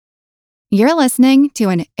You're listening to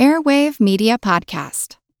an Airwave Media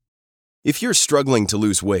Podcast. If you're struggling to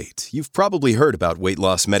lose weight, you've probably heard about weight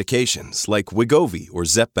loss medications like Wegovy or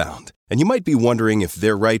Zepbound, and you might be wondering if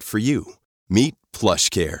they're right for you. Meet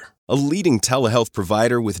PlushCare, a leading telehealth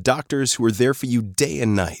provider with doctors who are there for you day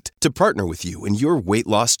and night to partner with you in your weight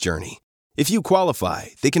loss journey. If you qualify,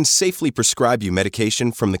 they can safely prescribe you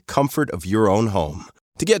medication from the comfort of your own home.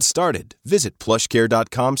 To get started, visit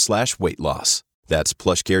plushcare.com/weight-loss. That's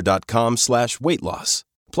plushcare.com/weight-loss.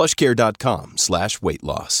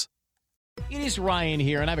 plushcare.com/weight-loss. It is Ryan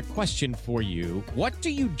here, and I have a question for you. What do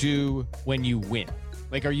you do when you win?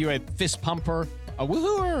 Like, are you a fist pumper, a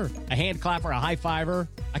woo-hooer, a hand clapper, a high-fiver?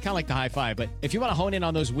 I kind of like the high-five, but if you want to hone in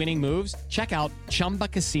on those winning moves, check out Chumba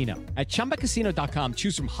Casino. At ChumbaCasino.com,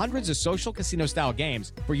 choose from hundreds of social casino-style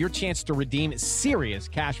games for your chance to redeem serious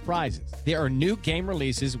cash prizes. There are new game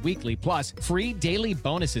releases weekly, plus free daily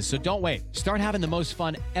bonuses, so don't wait. Start having the most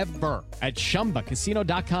fun ever at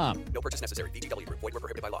ChumbaCasino.com. No purchase necessary. VGW. Void where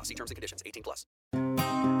prohibited by law. See terms and conditions. 18+.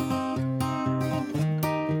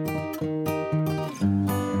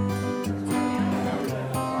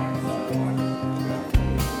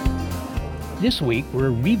 This week,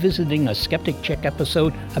 we're revisiting a Skeptic Check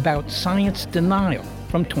episode about science denial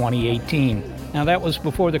from 2018. Now, that was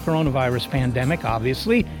before the coronavirus pandemic,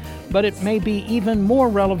 obviously, but it may be even more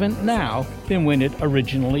relevant now than when it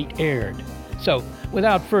originally aired. So,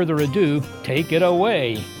 without further ado, take it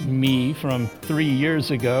away, me from 3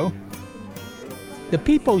 years ago. The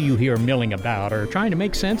people you hear milling about are trying to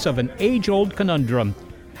make sense of an age-old conundrum: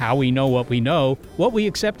 how we know, what we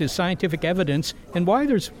accept as scientific evidence, and why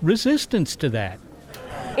there's resistance to that.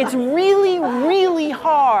 It's really, really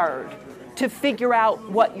hard to figure out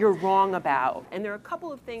what you're wrong about. And there are a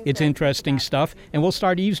couple of things. It's interesting stuff, and we'll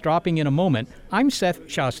start eavesdropping in a moment. I'm Seth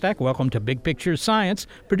Shostak. Welcome to Big Picture Science,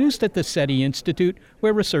 produced at the SETI Institute,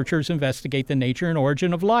 where researchers investigate the nature and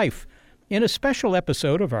origin of life. In a special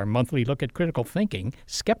episode of our monthly look at critical thinking,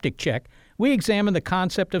 Skeptic Check, we examine the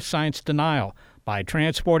concept of science denial by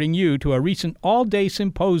transporting you to a recent all-day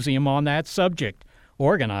symposium on that subject,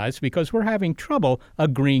 organized because we're having trouble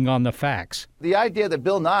agreeing on the facts. The idea that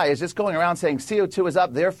Bill Nye is just going around saying CO2 is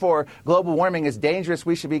up, therefore global warming is dangerous,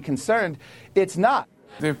 we should be concerned, it's not.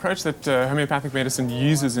 The approach that homeopathic medicine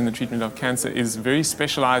uses in the treatment of cancer is very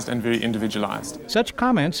specialized and very individualized. Such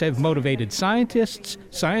comments have motivated scientists,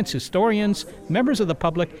 science historians, members of the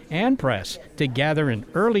public, and press to gather in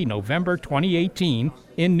early November 2018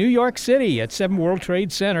 in New York City at 7 World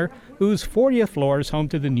Trade Center, whose 40th floor is home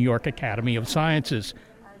to the New York Academy of Sciences.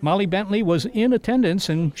 Molly Bentley was in attendance,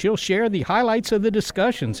 and she'll share the highlights of the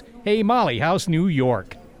discussions. Hey, Molly, how's New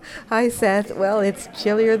York? Hi, Seth. Well, it's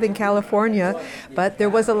chillier than California, but there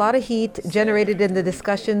was a lot of heat generated in the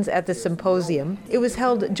discussions at the symposium. It was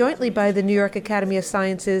held jointly by the New York Academy of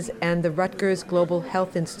Sciences and the Rutgers Global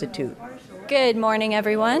Health Institute. Good morning,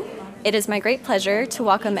 everyone. It is my great pleasure to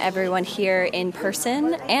welcome everyone here in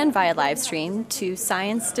person and via live stream to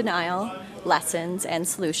Science Denial, Lessons and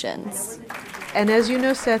Solutions. And as you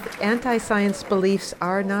know, Seth, anti-science beliefs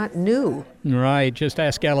are not new. Right. Just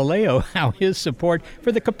ask Galileo how his support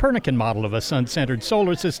for the Copernican model of a sun-centered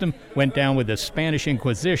solar system went down with the Spanish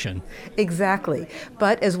Inquisition. Exactly.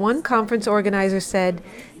 But as one conference organizer said,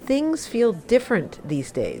 things feel different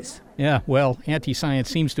these days. Yeah, well, anti-science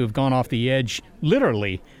seems to have gone off the edge,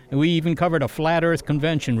 literally. We even covered a flat Earth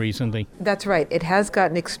convention recently. That's right. It has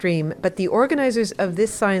gotten extreme, but the organizers of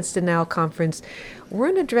this science denial conference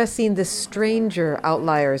weren't addressing the stranger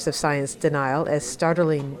outliers of science denial, as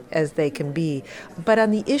startling as they can be, but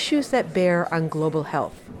on the issues that bear on global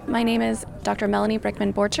health. My name is Dr. Melanie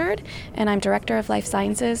Brickman Borchard, and I'm Director of Life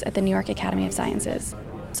Sciences at the New York Academy of Sciences.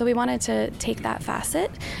 So we wanted to take that facet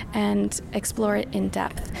and explore it in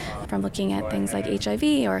depth, from looking at things like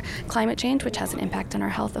HIV or climate change, which has an impact on our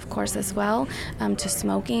health, of course, as well, to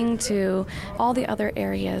smoking, to all the other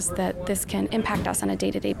areas that this can impact us on a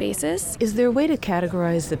day-to-day basis. Is there a way to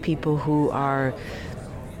categorize the people who are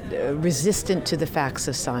resistant to the facts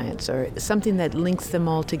of science, or something that links them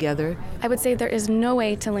all together? I would say there is no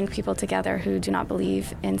way to link people together who do not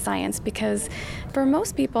believe in science, because for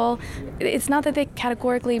most people, it's not that they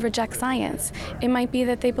categorically reject science. It might be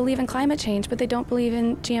that they believe in climate change, but they don't believe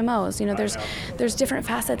in GMOs. You know, there's different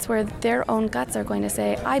facets where their own guts are going to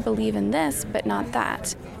say, I believe in this, but not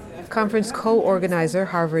that. Conference co-organizer,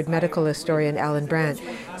 Harvard medical historian Allan Brandt,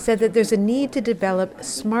 said that there's a need to develop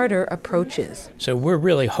smarter approaches. So we're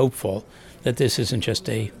really hopeful that this isn't just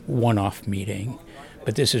a one-off meeting,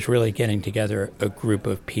 but this is really getting together a group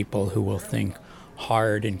of people who will think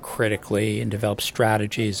hard and critically and develop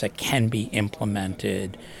strategies that can be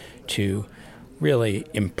implemented to really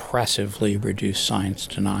impressively reduce science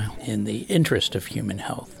denial in the interest of human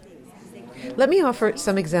health. Let me offer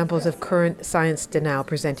some examples of current science denial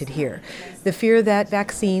presented here. The fear that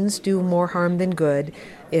vaccines do more harm than good.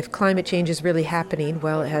 If climate change is really happening,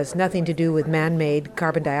 well, it has nothing to do with man-made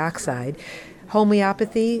carbon dioxide.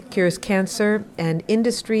 Homeopathy cures cancer, and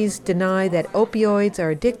industries deny that opioids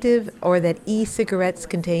are addictive or that e-cigarettes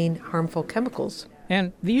contain harmful chemicals.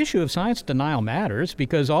 And the issue of science denial matters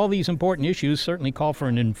because all these important issues certainly call for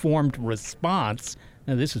an informed response.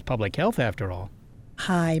 Now, this is public health, after all.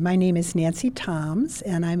 Hi, my name is Nancy Toms,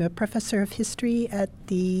 and I'm a professor of history at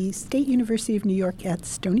the State University of New York at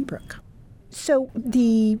Stony Brook. So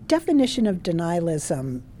the definition of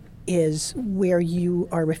denialism is where you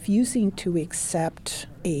are refusing to accept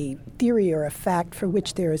a theory or a fact for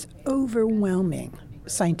which there is overwhelming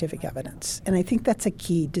scientific evidence. And I think that's a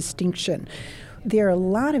key distinction. There are a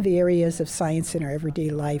lot of areas of science in our everyday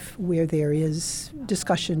life where there is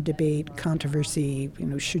discussion, debate, controversy.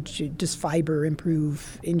 Does fiber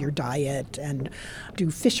improve in your diet? And do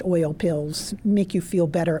fish oil pills make you feel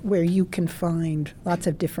better? Where you can find lots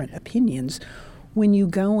of different opinions. When you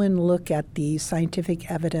go and look at the scientific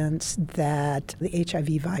evidence that the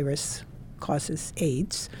HIV virus causes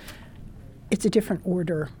AIDS, it's a different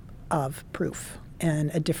order of proof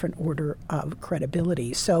and a different order of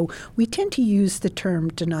credibility. So we tend to use the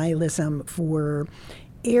term denialism for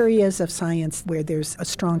areas of science where there's a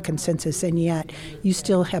strong consensus, and yet you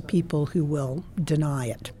still have people who will deny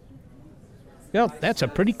it. Well, that's a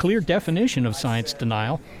pretty clear definition of science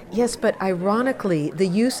denial. Yes, but ironically, the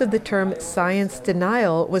use of the term science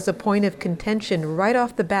denial was a point of contention right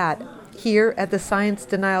off the bat here at the Science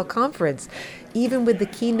Denial Conference, even with the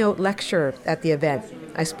keynote lecturer at the event.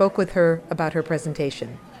 I spoke with her about her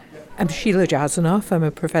presentation. I'm Sheila Jasanoff. I'm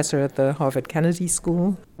a professor at the Harvard Kennedy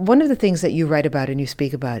School. One of the things that you write about and you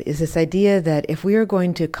speak about is this idea that if we are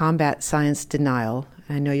going to combat science denial,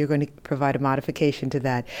 I know you're going to provide a modification to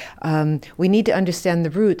that, we need to understand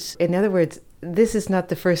the roots. In other words, this is not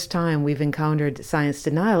the first time we've encountered science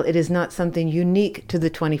denial. It is not something unique to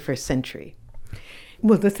the 21st century.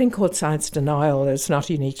 Well, the thing called science denial is not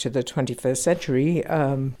unique to the 21st century.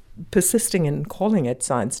 Persisting in calling it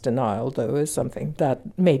science denial, though, is something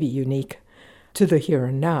that may be unique to the here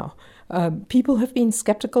and now. People have been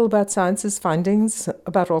skeptical about science's findings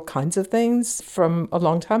about all kinds of things from a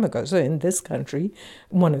long time ago. So in this country,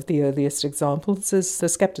 one of the earliest examples is the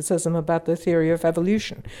skepticism about the theory of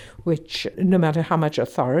evolution, which no matter how much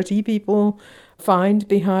authority people find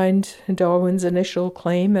behind Darwin's initial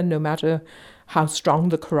claim, and no matter how strong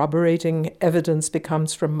the corroborating evidence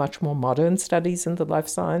becomes from much more modern studies in the life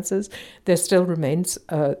sciences, there still remains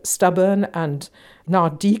a stubborn and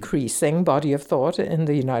not decreasing body of thought in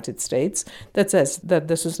the United States that says that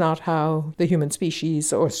this is not how the human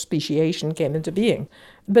species or speciation came into being.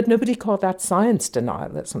 But nobody called that science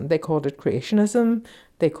denialism. They called it creationism.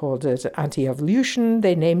 They called it anti-evolution.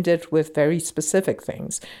 They named it with very specific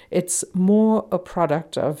things. It's more a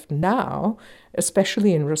product of now,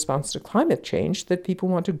 especially in response to climate change, that people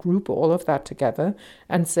want to group all of that together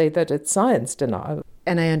and say that it's science denial.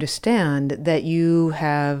 And I understand that you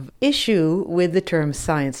have issue with the term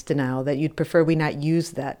science denial, that you'd prefer we not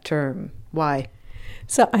use that term. Why?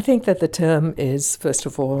 So I think that the term is, first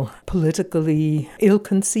of all, politically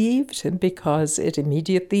ill-conceived because it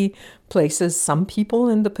immediately places some people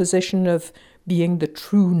in the position of being the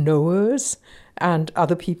true knowers and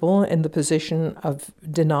other people in the position of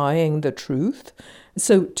denying the truth.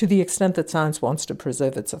 So to the extent that science wants to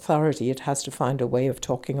preserve its authority, it has to find a way of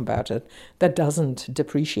talking about it that doesn't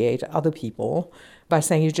depreciate other people by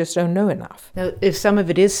saying you just don't know enough. Now, if some of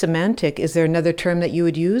it is semantic, is there another term that you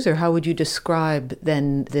would use, or how would you describe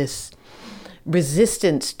then this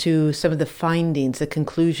resistance to some of the findings, the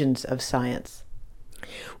conclusions of science?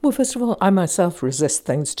 Well, first of all, I myself resist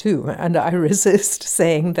things too, and I resist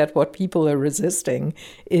saying that what people are resisting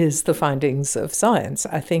is the findings of science.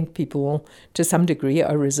 I think people, to some degree,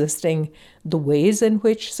 are resisting the ways in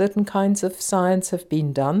which certain kinds of science have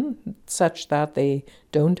been done, such that they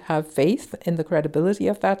don't have faith in the credibility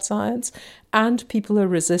of that science, and people are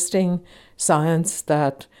resisting science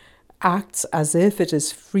that acts as if it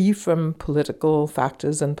is free from political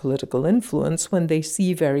factors and political influence when they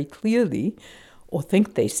see very clearly, or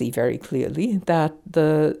think they see very clearly, that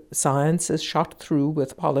the science is shot through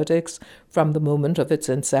with politics from the moment of its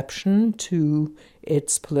inception to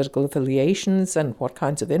its political affiliations and what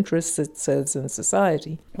kinds of interests it serves in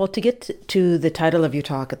society. Well, to get to the title of your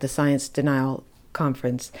talk at the Science Denial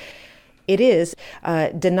Conference, it is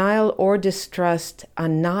denial or distrust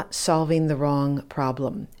on not solving the wrong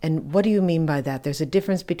problem. And what do you mean by that? There's a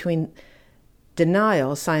difference between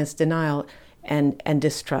denial, science denial, and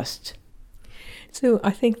distrust? So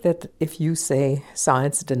I think that if you say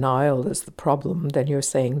science denial is the problem, then you're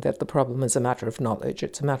saying that the problem is a matter of knowledge.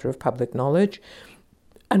 It's a matter of public knowledge.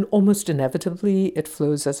 And almost inevitably, it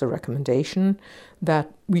flows as a recommendation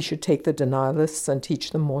that we should take the denialists and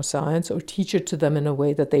teach them more science, or teach it to them in a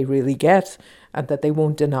way that they really get and that they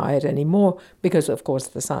won't deny it anymore, because, of course,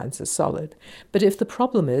 the science is solid. But if the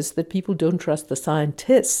problem is that people don't trust the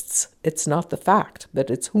scientists, it's not the fact, but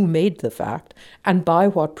it's who made the fact, and by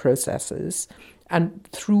what processes, and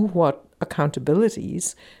through what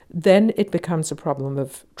accountabilities, then it becomes a problem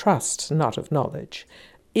of trust, not of knowledge.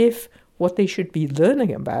 If what they should be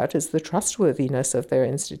learning about is the trustworthiness of their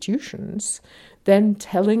institutions, then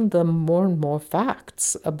telling them more and more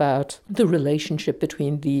facts about the relationship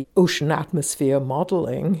between the ocean atmosphere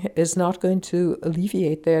modeling is not going to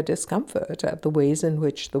alleviate their discomfort at the ways in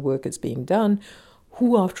which the work is being done.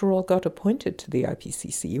 Who, after all, got appointed to the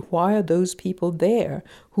IPCC? Why are those people there?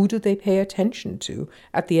 Who do they pay attention to?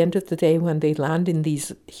 At the end of the day, when they land in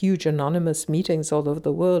these huge anonymous meetings all over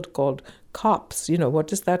the world called COPs, what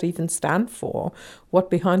does that even stand for? What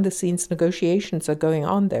behind-the-scenes negotiations are going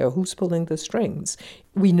on there? Who's pulling the strings?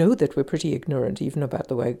 We know that we're pretty ignorant even about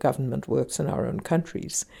the way government works in our own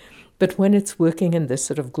countries. But when it's working in this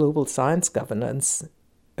sort of global science governance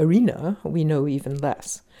arena, we know even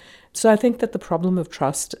less. So I think that the problem of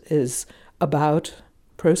trust is about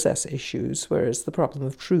process issues, whereas the problem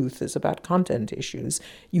of truth is about content issues.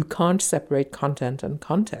 You can't separate content and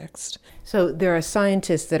context. So there are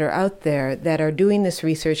scientists that are out there that are doing this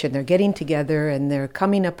research, and they're getting together and they're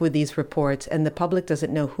coming up with these reports, and the public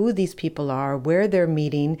doesn't know who these people are, where they're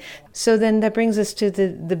meeting. So then that brings us to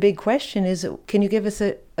the big question is, can you give us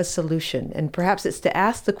a solution? And perhaps it's to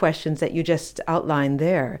ask the questions that you just outlined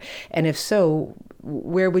there. And if so,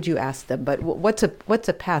 where would you ask them? But what's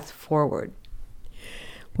a path forward?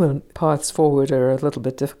 Well, paths forward are a little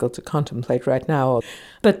bit difficult to contemplate right now.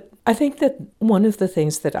 But I think that one of the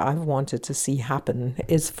things that I've wanted to see happen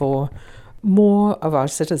is for more of our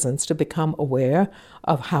citizens to become aware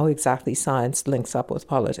of how exactly science links up with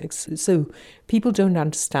politics. So people don't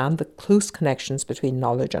understand the close connections between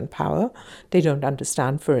knowledge and power. They don't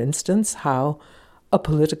understand, for instance, how a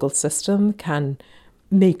political system can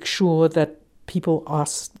make sure that people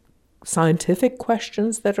ask scientific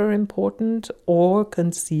questions that are important, or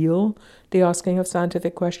conceal the asking of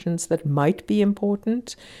scientific questions that might be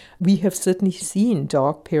important. We have certainly seen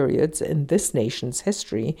dark periods in this nation's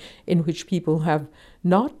history in which people have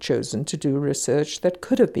not chosen to do research that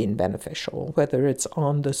could have been beneficial, whether it's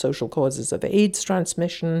on the social causes of AIDS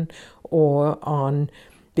transmission or on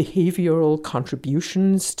behavioral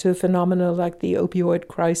contributions to phenomena like the opioid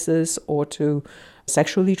crisis or to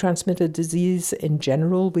sexually transmitted disease in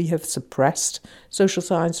general. We have suppressed social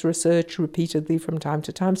science research repeatedly from time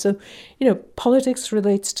to time. So, politics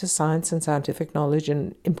relates to science and scientific knowledge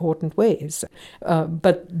in important ways.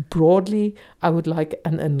 But broadly, I would like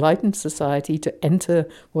an enlightened society to enter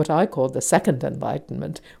what I call the second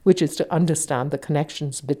enlightenment, which is to understand the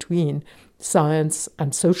connections between science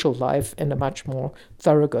and social life in a much more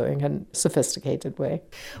thoroughgoing and sophisticated way.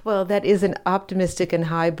 Well, that is an optimistic and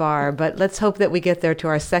high bar, but let's hope that we get there to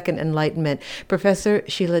our second enlightenment. Professor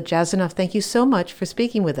Sheila Jasanoff, thank you so much for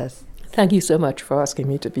speaking with us. Thank you so much for asking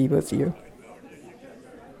me to be with you.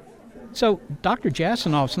 So Dr.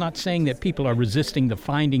 Jasanoff's not saying that people are resisting the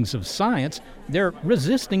findings of science. They're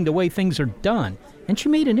resisting the way things are done. And she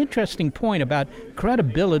made an interesting point about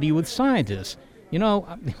credibility with scientists.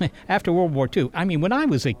 After World War II, when I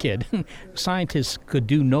was a kid, scientists could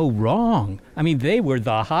do no wrong. They were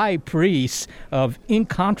the high priests of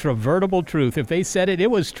incontrovertible truth. If they said it,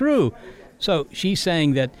 it was true. So she's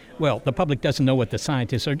saying that, the public doesn't know what the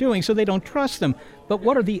scientists are doing, so they don't trust them. But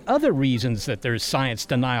what are the other reasons that there's science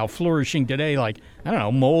denial flourishing today, like,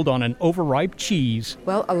 mold on an overripe cheese?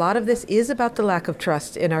 Well, a lot of this is about the lack of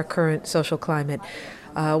trust in our current social climate.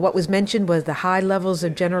 What was mentioned was the high levels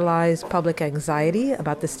of generalized public anxiety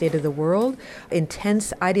about the state of the world,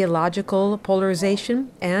 intense ideological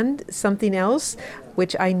polarization, and something else,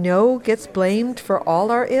 which I know gets blamed for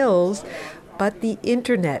all our ills, but the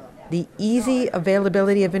internet. The easy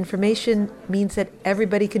availability of information means that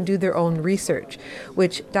everybody can do their own research,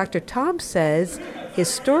 which Dr. Tom says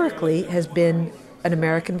historically has been an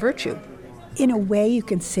American virtue. In a way, you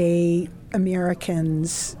can say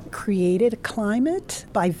Americans created a climate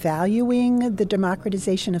by valuing the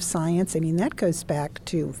democratization of science. That goes back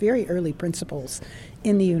to very early principles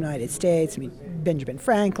in the United States. Benjamin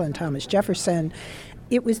Franklin, Thomas Jefferson.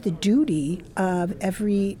 It was the duty of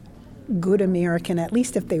every good American, at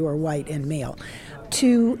least if they were white and male,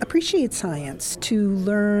 to appreciate science, to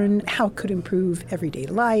learn how it could improve everyday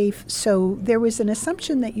life. So there was an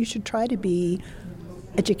assumption that you should try to be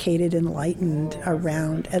educated, enlightened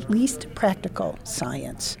around at least practical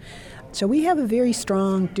science. So we have a very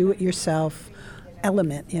strong do-it-yourself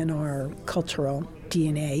element in our cultural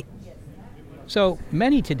DNA. So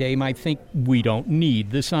many today might think we don't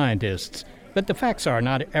need the scientists. But the facts are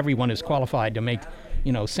not everyone is qualified to make,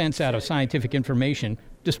 sense out of scientific information,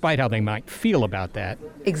 despite how they might feel about that.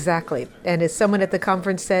 Exactly. And as someone at the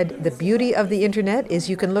conference said, the beauty of the internet is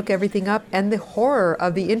you can look everything up, and the horror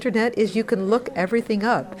of the internet is you can look everything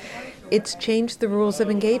up. It's changed the rules of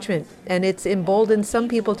engagement, and it's emboldened some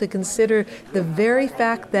people to consider the very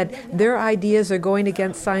fact that their ideas are going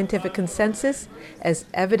against scientific consensus as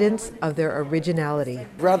evidence of their originality.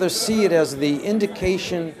 Rather see it as the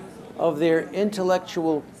indication of their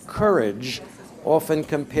intellectual courage, often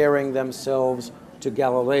comparing themselves to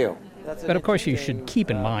Galileo. But of course you should keep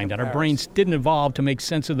in mind that our brains didn't evolve to make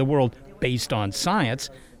sense of the world based on science.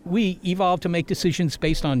 We evolved to make decisions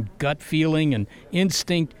based on gut feeling and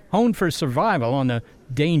instinct, honed for survival on the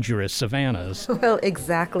dangerous savannas. Well,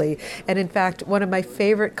 exactly. And in fact, one of my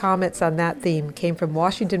favorite comments on that theme came from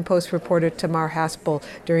Washington Post reporter Tamar Haspel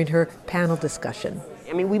during her panel discussion.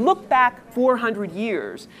 I mean, we look back 400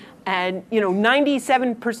 years, and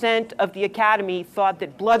 97% of the Academy thought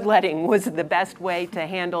that bloodletting was the best way to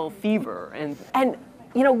handle fever, and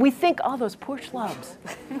we think, oh, those poor schlubs.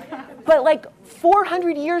 But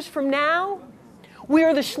 400 years from now,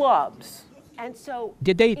 we're the schlubs. And so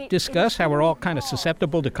did they discuss how we're all kind of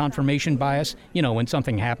susceptible to confirmation bias? When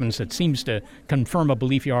something happens that seems to confirm a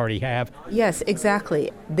belief you already have? Yes,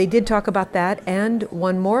 exactly. They did talk about that. And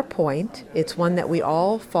one more point, it's one that we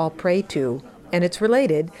all fall prey to, and it's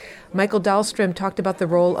related. Michael Dahlstrom talked about the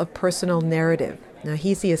role of personal narrative. Now,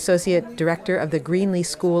 he's the associate director of the Greenlee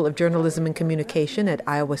School of Journalism and Communication at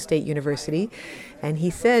Iowa State University. And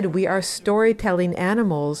he said we are storytelling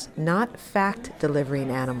animals, not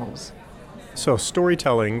fact-delivering animals. So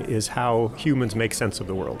storytelling is how humans make sense of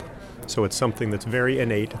the world. So it's something that's very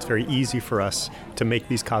innate. It's very easy for us to make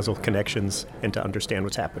these causal connections and to understand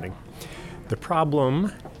what's happening. The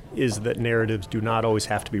problem is that narratives do not always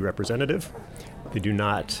have to be representative. They do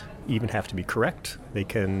not even have to be correct. They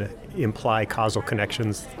can imply causal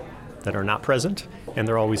connections that are not present, and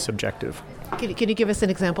they're always subjective. Can you give us an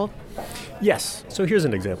example? Yes. So here's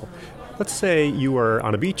an example. Let's say you are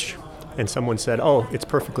on a beach and someone said, oh, it's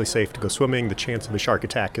perfectly safe to go swimming. The chance of a shark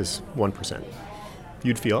attack is 1%.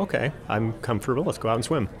 You'd feel, okay, I'm comfortable. Let's go out and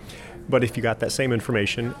swim. But if you got that same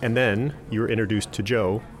information and then you were introduced to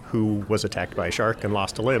Joe, who was attacked by a shark and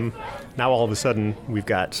lost a limb, now all of a sudden we've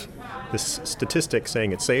got this statistic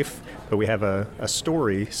saying it's safe, but we have a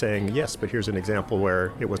story saying, yes, but here's an example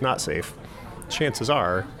where it was not safe. Chances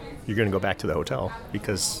are you're going to go back to the hotel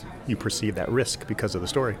because you perceive that risk because of the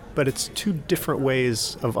story. But it's two different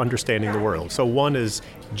ways of understanding the world. So one is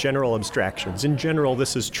general abstractions. In general,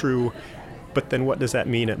 this is true, but then what does that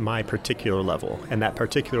mean at my particular level? And that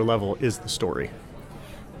particular level is the story.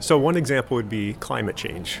 So one example would be climate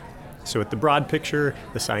change. So at the broad picture,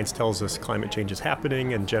 the science tells us climate change is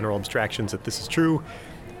happening and general abstractions that this is true.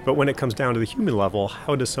 But when it comes down to the human level,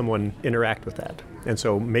 how does someone interact with that? And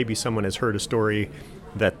so maybe someone has heard a story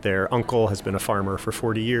that their uncle has been a farmer for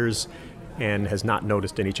 40 years and has not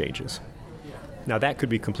noticed any changes. Now that could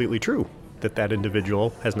be completely true, that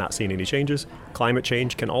individual has not seen any changes. Climate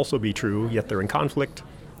change can also be true, yet they're in conflict.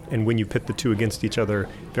 And when you pit the two against each other,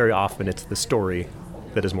 very often it's the story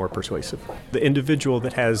that is more persuasive. The individual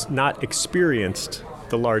that has not experienced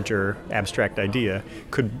the larger abstract idea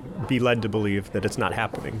could be led to believe that it's not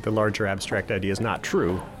happening. The larger abstract idea is not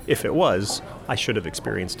true. If it was, I should have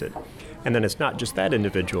experienced it. And then it's not just that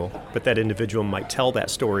individual, but that individual might tell that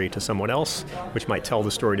story to someone else, which might tell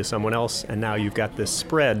the story to someone else, and now you've got this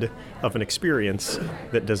spread of an experience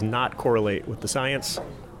that does not correlate with the science,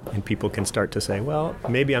 and people can start to say, well,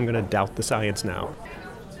 maybe I'm going to doubt the science now.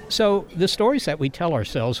 So the stories that we tell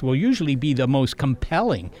ourselves will usually be the most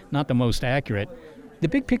compelling, not the most accurate. The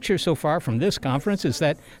big picture so far from this conference is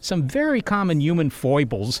that some very common human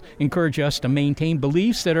foibles encourage us to maintain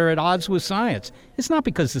beliefs that are at odds with science. It's not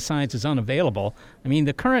because the science is unavailable. I mean,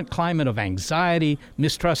 the current climate of anxiety,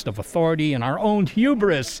 mistrust of authority, and our own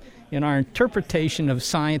hubris in our interpretation of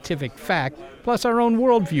scientific fact, plus our own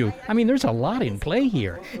worldview. I mean, there's a lot in play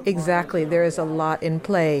here. Exactly, there is a lot in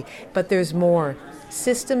play, but there's more.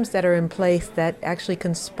 Systems that are in place that actually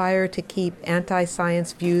conspire to keep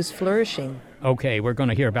anti-science views flourishing. Okay, we're going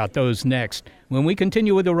to hear about those next when we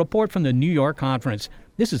continue with a report from the New York conference.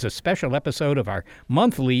 This is a special episode of our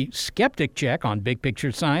monthly Skeptic check on big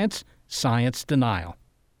picture science, science denial.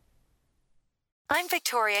 I'm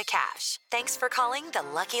Victoria Cash. Thanks for calling the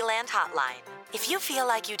Lucky Land Hotline. If you feel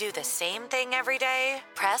like you do the same thing every day,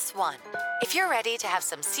 press 1. If you're ready to have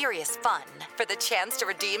some serious fun for the chance to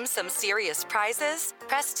redeem some serious prizes,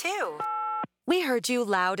 press 2. We heard you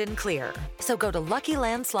loud and clear. So go to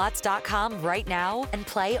LuckyLandSlots.com right now and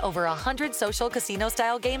play over 100 social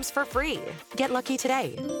casino-style games for free. Get lucky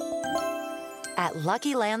today at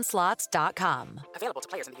LuckyLandSlots.com. Available to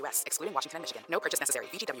players in the U.S., excluding Washington and Michigan. No purchase necessary.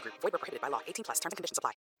 VGW Group. Void where prohibited by law. 18+. Terms and conditions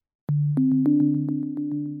apply.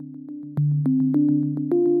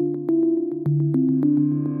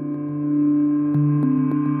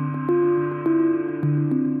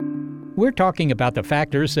 We're talking about the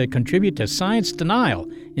factors that contribute to science denial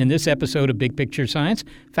in this episode of Big Picture Science,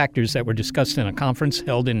 factors that were discussed in a conference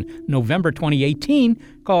held in November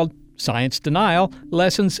 2018 called Science Denial,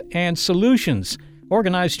 Lessons and Solutions,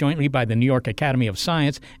 organized jointly by the New York Academy of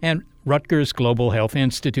Science and Rutgers Global Health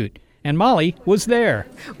Institute. And Molly was there.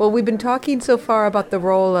 Well, we've been talking so far about the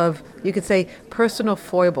role of, you could say, personal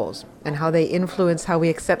foibles and how they influence how we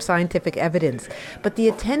accept scientific evidence. But the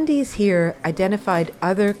attendees here identified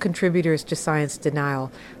other contributors to science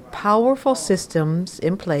denial, powerful systems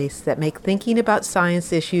in place that make thinking about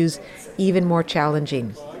science issues even more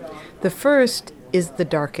challenging. The first is the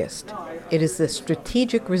darkest. It is the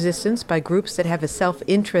strategic resistance by groups that have a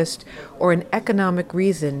self-interest or an economic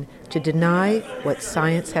reason to deny what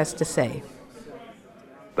science has to say.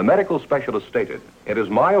 The medical specialist stated, "It is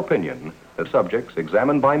my opinion that subjects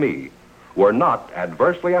examined by me were not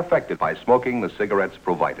adversely affected by smoking the cigarettes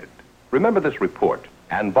provided." Remember this report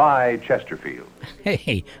and buy Chesterfield.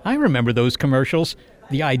 Hey, I remember those commercials.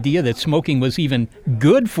 The idea that smoking was even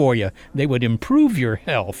good for you. They would improve your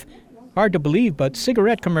health. Hard to believe, but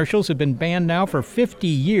cigarette commercials have been banned now for 50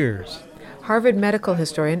 years. Harvard medical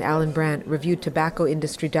historian Allan Brandt reviewed tobacco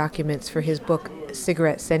industry documents for his book,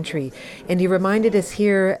 Cigarette Century, and he reminded us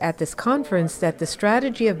here at this conference that the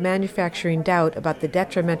strategy of manufacturing doubt about the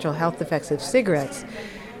detrimental health effects of cigarettes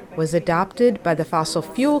was adopted by the fossil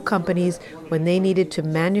fuel companies when they needed to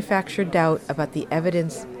manufacture doubt about the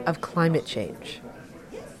evidence of climate change.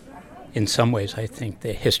 In some ways, I think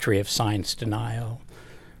the history of science denial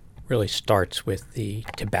really starts with the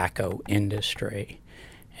tobacco industry.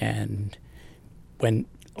 And when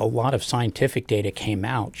a lot of scientific data came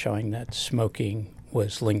out showing that smoking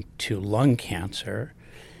was linked to lung cancer,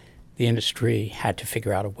 the industry had to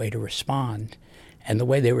figure out a way to respond. And the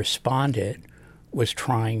way they responded was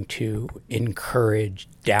trying to encourage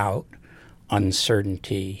doubt,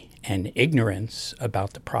 uncertainty, and ignorance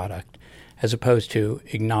about the product, as opposed to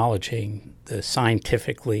acknowledging the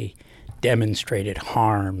scientifically demonstrated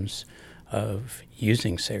harms of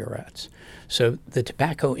using cigarettes. So the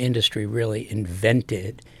tobacco industry really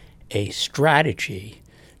invented a strategy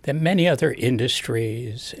that many other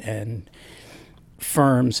industries and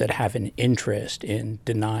firms that have an interest in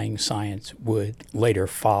denying science would later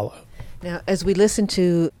follow. Now, as we listen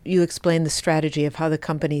to you explain the strategy of how the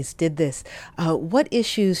companies did this, what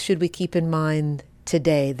issues should we keep in mind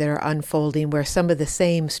today that are unfolding where some of the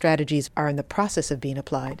same strategies are in the process of being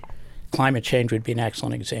applied? Climate change would be an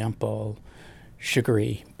excellent example.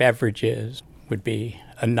 Sugary beverages would be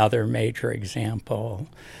another major example.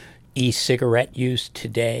 E-cigarette use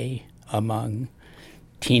today among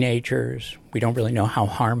teenagers, we don't really know how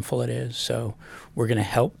harmful it is, so we're going to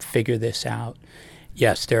help figure this out.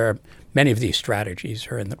 Yes, there are many of these strategies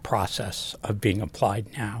are in the process of being applied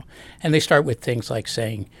now. And they start with things like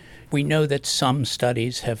saying, we know that some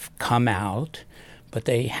studies have come out, but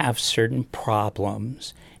they have certain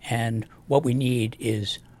problems. And what we need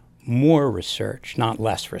is more research, not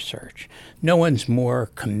less research. No one's more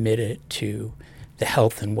committed to the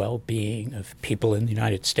health and well-being of people in the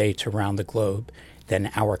United States around the globe than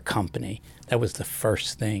our company. That was the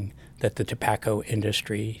first thing that the tobacco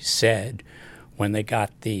industry said when they got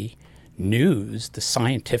the news, the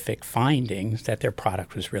scientific findings that their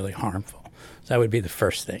product was really harmful. So that would be the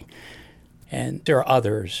first thing. And there are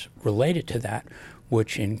others related to that,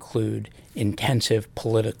 which include intensive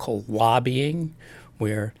political lobbying,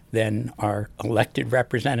 where then our elected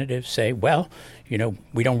representatives say, well, we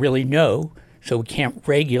don't really know, so we can't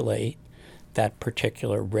regulate that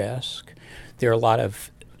particular risk. There are a lot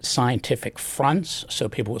of scientific fronts, so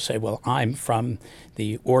people will say, well, I'm from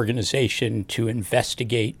the organization to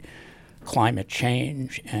investigate climate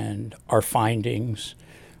change, and our findings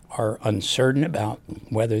are uncertain about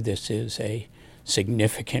whether this is a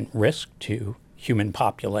significant risk to human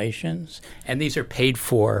populations. And these are paid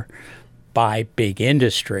for by big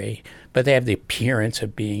industry, but they have the appearance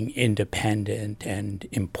of being independent and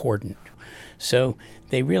important. So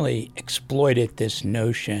they really exploited this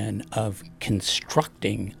notion of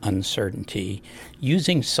constructing uncertainty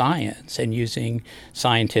using science and using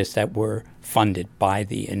scientists that were funded by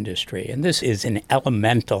the industry. And this is an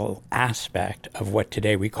elemental aspect of what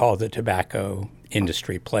today we call the tobacco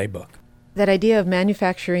industry playbook. That idea of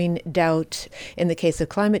manufacturing doubt in the case of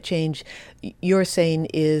climate change, you're saying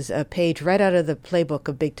is a page right out of the playbook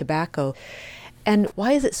of big tobacco. And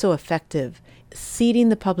why is it so effective, seeding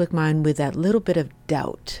the public mind with that little bit of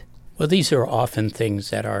doubt? Well, these are often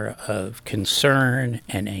things that are of concern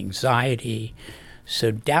and anxiety.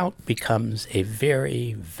 So doubt becomes a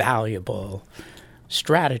very valuable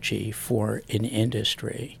strategy for an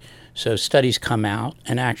industry. So studies come out,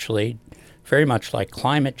 and actually, very much like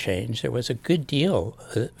climate change, there was a good deal,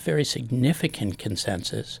 a very significant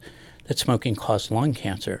consensus that smoking caused lung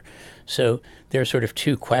cancer. So there are sort of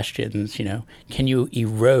two questions, can you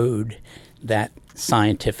erode that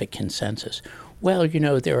scientific consensus? Well,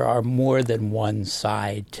 there are more than one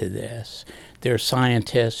side to this. There are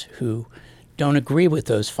scientists who don't agree with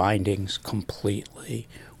those findings completely.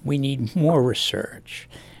 We need more research.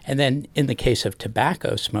 And then in the case of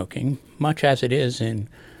tobacco smoking, much as it is in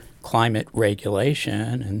climate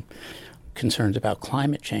regulation and concerns about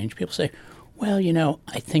climate change, people say, well,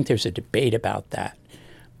 I think there's a debate about that.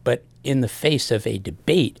 But in the face of a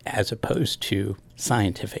debate as opposed to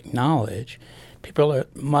scientific knowledge, people are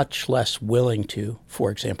much less willing to,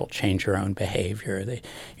 for example, change their own behavior.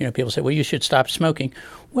 People say, well, you should stop smoking.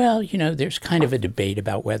 Well, there's kind of a debate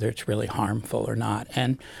about whether it's really harmful or not.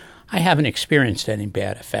 And I haven't experienced any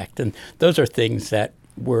bad effect. And those are things that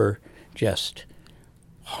were just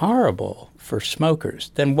horrible for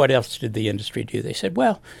smokers. Then what else did the industry do? They said,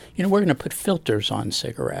 well, we're going to put filters on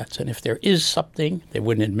cigarettes. And if there is something, they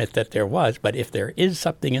wouldn't admit that there was, but if there is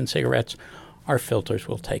something in cigarettes, our filters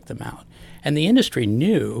will take them out. And the industry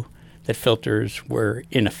knew that filters were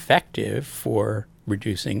ineffective for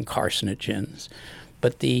reducing carcinogens.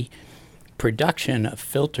 But the production of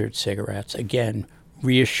filtered cigarettes, again,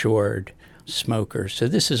 reassured smokers. So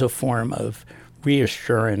this is a form of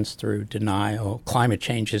reassurance through denial. Climate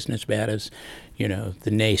change isn't as bad as, the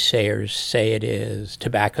naysayers say it is.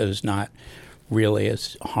 Tobacco's not really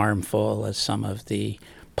as harmful as some of the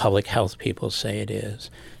public health people say it is.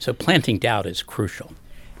 So planting doubt is crucial.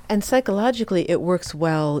 And psychologically, it works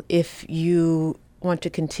well if you want to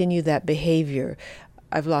continue that behavior.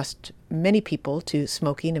 I've lost many people to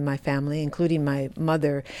smoking in my family, including my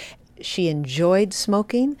mother. She enjoyed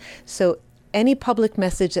smoking, so any public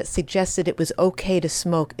message that suggested it was okay to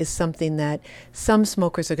smoke is something that some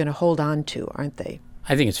smokers are going to hold on to, aren't they?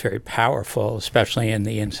 I think it's very powerful, especially in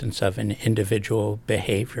the instance of an individual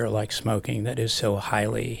behavior like smoking that is so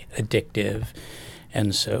highly addictive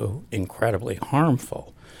and so incredibly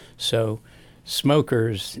harmful. So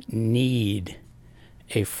smokers need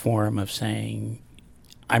a form of saying,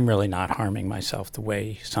 I'm really not harming myself the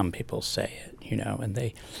way some people say it, and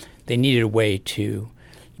they needed a way to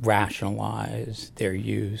rationalize their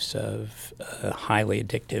use of a highly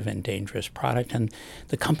addictive and dangerous product, and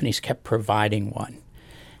the companies kept providing one.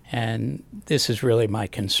 And this is really my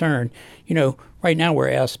concern. Right now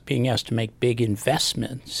we're being asked to make big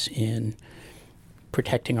investments in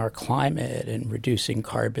protecting our climate and reducing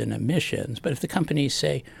carbon emissions. But if the companies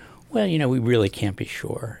say, well, we really can't be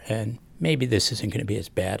sure, and maybe this isn't going to be as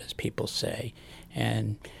bad as people say,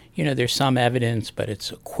 and there's some evidence, but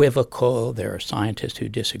it's equivocal, there are scientists who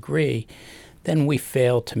disagree, then we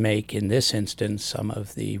fail to make, in this instance, some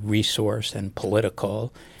of the resource and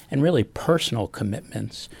political and really personal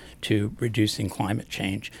commitments to reducing climate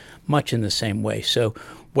change, much in the same way. So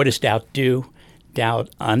what does doubt do?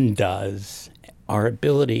 Doubt undoes our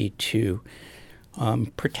ability to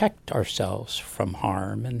protect ourselves from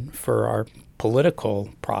harm and for our political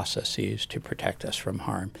processes to protect us from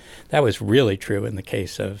harm. That was really true in the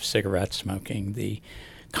case of cigarette smoking. The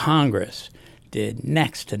Congress did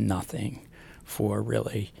next to nothing for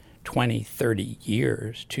really 20, 30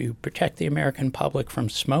 years to protect the American public from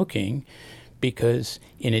smoking because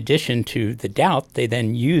in addition to the doubt, they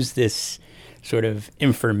then used this sort of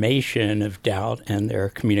information of doubt and their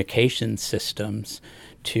communication systems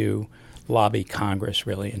to lobby Congress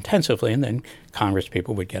really intensively. And then Congress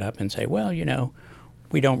people would get up and say, well,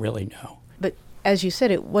 we don't really know. But as you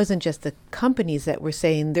said, it wasn't just the companies that were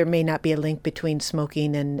saying there may not be a link between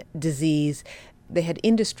smoking and disease. They had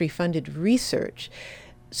industry-funded research.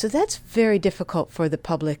 So that's very difficult for the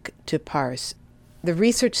public to parse. The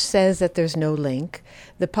research says that there's no link.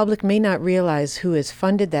 The public may not realize who has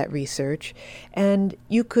funded that research. And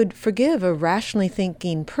you could forgive a rationally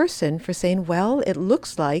thinking person for saying, well, it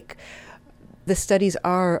looks like the studies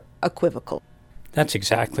are equivocal. That's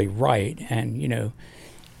exactly right. And,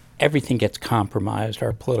 everything gets compromised.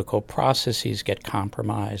 Our political processes get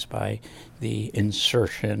compromised by the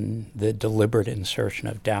deliberate insertion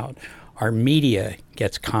of doubt. Our media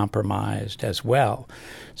gets compromised as well.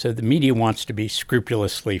 So the media wants to be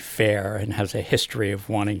scrupulously fair and has a history of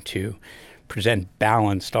wanting to present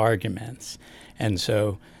balanced arguments. And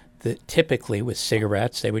so typically with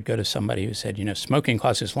cigarettes, they would go to somebody who said, smoking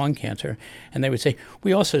causes lung cancer. And they would say,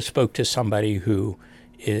 we also spoke to somebody who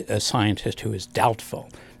is a scientist who is doubtful.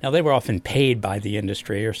 Now, they were often paid by the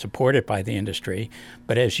industry or supported by the industry.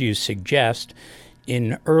 But as you suggest,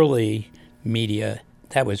 in early media,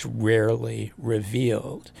 that was rarely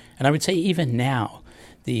revealed. And I would say even now,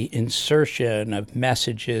 the insertion of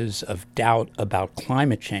messages of doubt about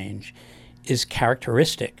climate change is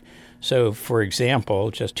characteristic. So, for example,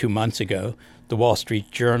 just 2 months ago, the Wall Street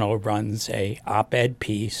Journal runs a op-ed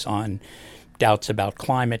piece on doubts about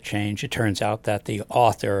climate change. It turns out that the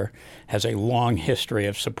author has a long history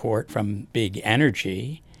of support from big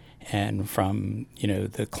energy and from,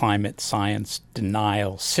 the climate science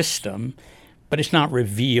denial system, but it's not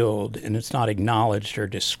revealed and it's not acknowledged or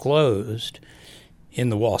disclosed in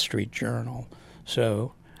the Wall Street Journal.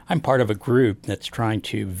 So I'm part of a group that's trying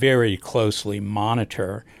to very closely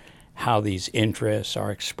monitor how these interests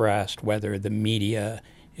are expressed, whether the media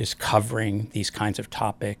is covering these kinds of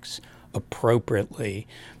topics appropriately.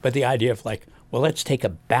 But the idea of let's take a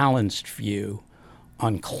balanced view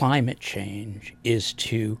on climate change is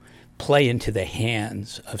to play into the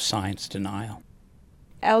hands of science denial.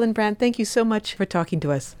 Allan Brandt, thank you so much for talking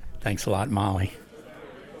to us. Thanks a lot, Molly.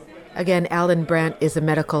 Again, Allan Brandt is a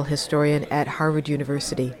medical historian at Harvard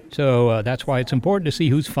University. So that's why it's important to see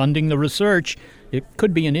who's funding the research. It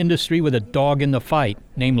could be an industry with a dog in the fight,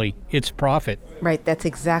 namely its profit. Right, that's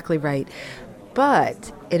exactly right.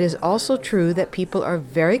 But it is also true that people are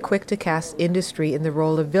very quick to cast industry in the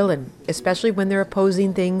role of villain, especially when they're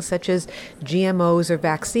opposing things such as GMOs or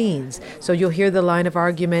vaccines. So you'll hear the line of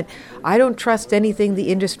argument, I don't trust anything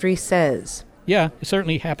the industry says. Yeah, it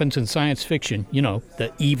certainly happens in science fiction,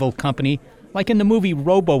 the evil company, like in the movie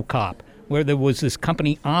RoboCop, where there was this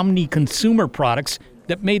company, Omni Consumer Products,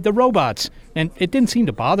 that made the robots. And it didn't seem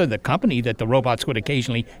to bother the company that the robots would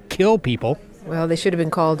occasionally kill people. Well, they should have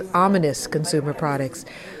been called ominous consumer products.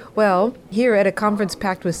 Well, here at a conference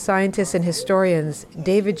packed with scientists and historians,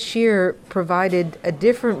 David Shear provided a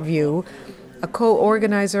different view. A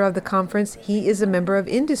co-organizer of the conference, he is a member of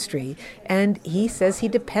industry, and he says he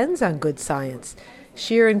depends on good science.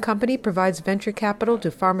 Shear and Company provides venture capital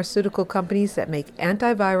to pharmaceutical companies that make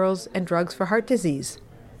antivirals and drugs for heart disease.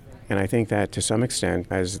 And I think that to some extent,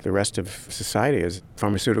 as the rest of society is,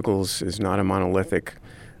 pharmaceuticals is not a monolithic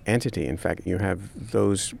entity. In fact, you have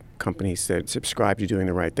those companies that subscribe to doing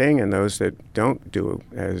the right thing and those that don't do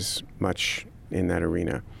as much in that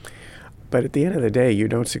arena. But at the end of the day, you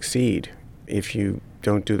don't succeed if you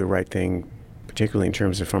don't do the right thing, particularly in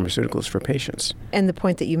terms of pharmaceuticals for patients. And the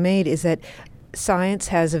point that you made is that science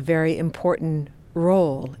has a very important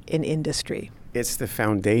role in industry. It's the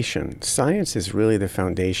foundation. Science is really the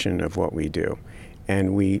foundation of what we do.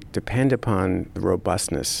 And we depend upon the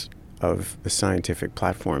robustness of the scientific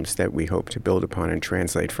platforms that we hope to build upon and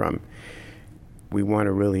translate from. We want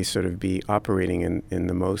to really sort of be operating in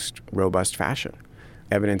the most robust fashion.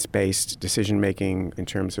 Evidence-based decision-making in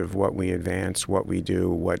terms of what we advance, what we do,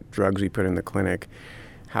 what drugs we put in the clinic,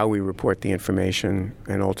 how we report the information,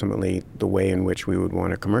 and ultimately the way in which we would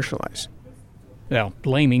want to commercialize. Well,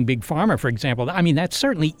 blaming Big Pharma, for example, that's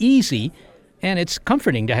certainly easy, and it's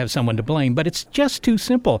comforting to have someone to blame, but it's just too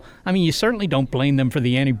simple. You certainly don't blame them for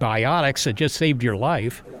the antibiotics that just saved your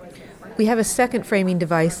life. We have a second framing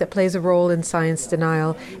device that plays a role in science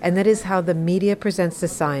denial, and that is how the media presents the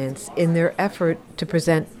science in their effort to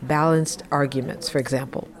present balanced arguments, for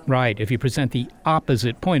example. Right. If you present the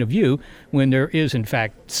opposite point of view, when there is, in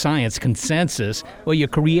fact, science consensus, well, you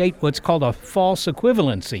create what's called a false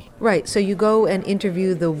equivalency. Right. So you go and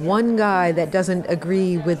interview the one guy that doesn't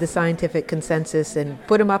agree with the scientific consensus and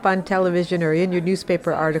put him up on television or in your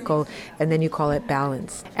newspaper article, and then you call it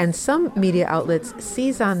balance. And some media outlets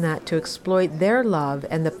seize on that to exploit their love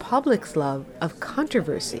and the public's love of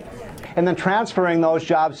controversy. And then transferring those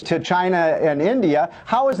jobs to China and India,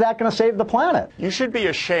 how is that going to save the planet? You should be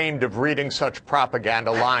ashamed of reading such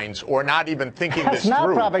propaganda lines or not even thinking this through. That's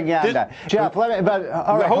not propaganda. Jeff, let me, but,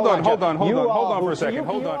 all right, hold on for a second.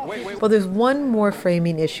 Hold on. Wait. Well, there's one more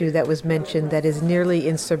framing issue that was mentioned that is nearly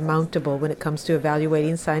insurmountable when it comes to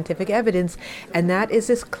evaluating scientific evidence, and that is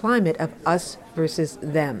this climate of us versus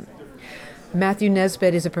them. Matthew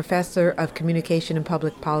Nisbet is a professor of communication and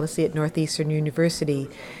public policy at Northeastern University,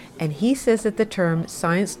 And he says that the term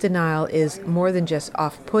science denial is more than just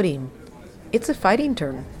off-putting. It's a fighting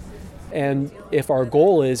term. And if our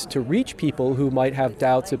goal is to reach people who might have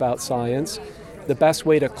doubts about science, the best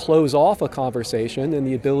way to close off a conversation and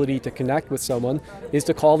the ability to connect with someone is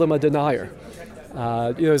to call them a denier.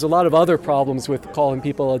 There's a lot of other problems with calling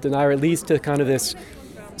people a denier. It leads to kind of this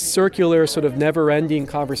circular sort of never-ending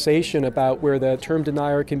conversation about where the term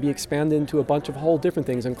denier can be expanded into a bunch of whole different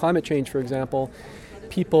things. In climate change, for example,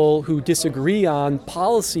 people who disagree on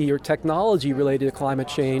policy or technology related to climate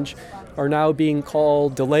change are now being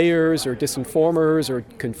called delayers or disinformers or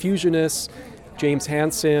confusionists. James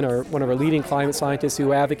Hansen, or one of our leading climate scientists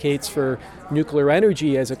who advocates for nuclear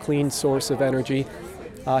energy as a clean source of energy,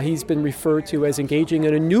 he's been referred to as engaging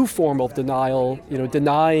in a new form of denial,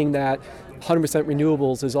 denying that 100%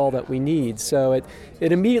 renewables is all that we need. So it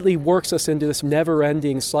immediately works us into this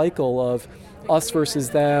never-ending cycle of us versus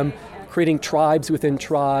them, creating tribes within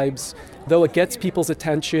tribes. Though it gets people's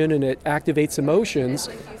attention and it activates emotions,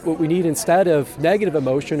 what we need instead of negative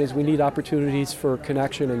emotion is we need opportunities for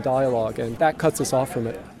connection and dialogue, and that cuts us off from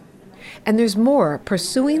it. And there's more.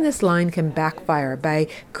 Pursuing this line can backfire by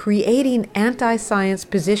creating anti-science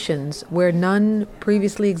positions where none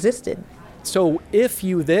previously existed. So if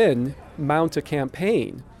you then mount a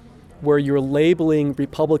campaign where you're labeling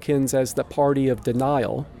Republicans as the party of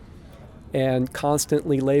denial and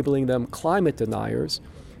constantly labeling them climate deniers,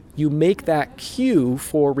 you make that cue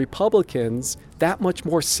for Republicans that much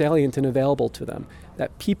more salient and available to them.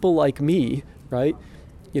 That people like me, right,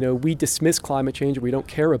 we dismiss climate change, we don't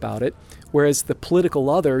care about it, whereas the political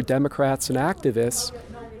other, Democrats and activists,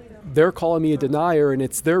 they're calling me a denier and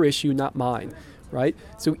it's their issue, not mine, right?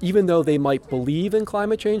 So even though they might believe in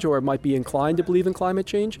climate change or might be inclined to believe in climate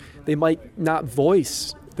change, they might not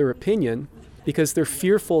voice their opinion because they're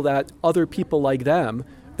fearful that other people like them,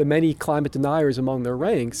 the many climate deniers among their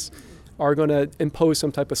ranks, are going to impose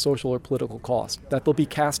some type of social or political cost, that they'll be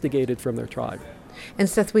castigated from their tribe. And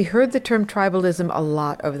Seth, we heard the term tribalism a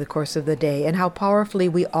lot over the course of the day and how powerfully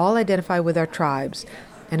we all identify with our tribes.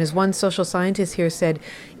 And as one social scientist here said,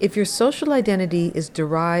 if your social identity is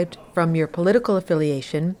derived from your political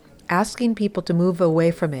affiliation, asking people to move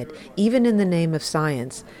away from it, even in the name of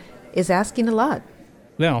science, is asking a lot.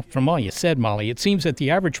 Well, from all you said, Molly, it seems that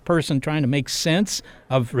the average person trying to make sense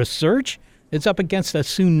of research is up against a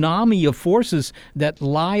tsunami of forces that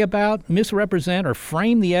lie about, misrepresent, or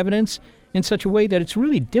frame the evidence in such a way that it's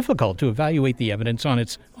really difficult to evaluate the evidence on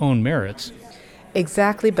its own merits.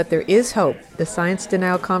 Exactly, but there is hope. The Science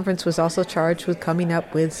Denial Conference was also charged with coming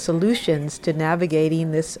up with solutions to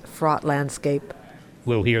navigating this fraught landscape.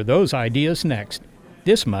 We'll hear those ideas next.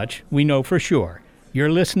 This much we know for sure. You're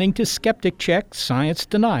listening to Skeptic Check Science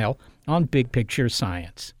Denial on Big Picture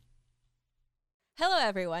Science. Hello,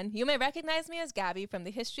 everyone. You may recognize me as Gabby from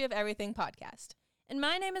the History of Everything podcast. And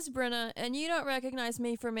my name is Brenna, and you don't recognize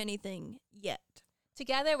me from anything yet.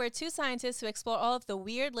 Together, we're two scientists who explore all of the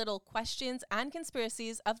weird little questions and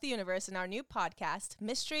conspiracies of the universe in our new podcast,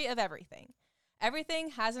 Mystery of Everything.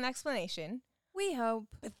 Everything has an explanation. We hope.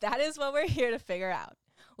 But that is what we're here to figure out.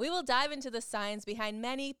 We will dive into the science behind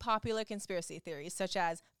many popular conspiracy theories, such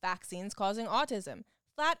as vaccines causing autism,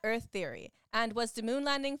 flat Earth theory, and was the moon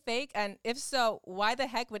landing fake? And if so, why the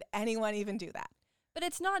heck would anyone even do that? But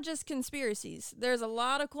it's not just conspiracies. There's a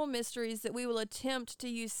lot of cool mysteries that we will attempt to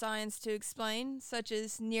use science to explain, such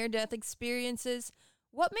as near-death experiences,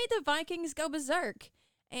 what made the Vikings go berserk,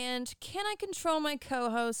 and can I control my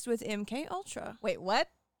co-host with MK Ultra? Wait, what?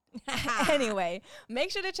 Anyway,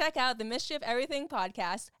 make sure to check out the Mystery of Everything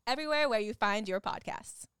podcast everywhere where you find your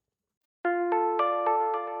podcasts.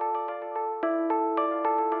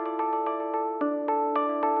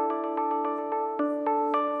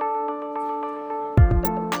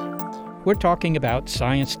 We're talking about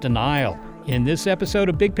science denial in this episode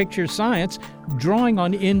of Big Picture Science, drawing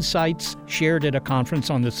on insights shared at a conference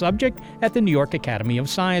on the subject at the New York Academy of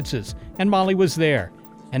Sciences. And Molly was there.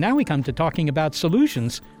 And now we come to talking about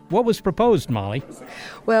solutions. What was proposed, Molly?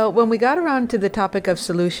 Well, when we got around to the topic of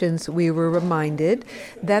solutions, we were reminded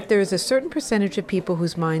that there's a certain percentage of people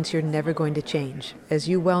whose minds you're never going to change. As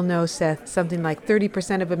you well know, Seth, something like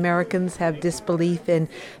 30% of Americans have disbelief in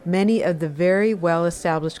many of the very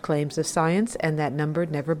well-established claims of science, and that number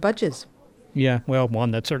never budges. Yeah, well,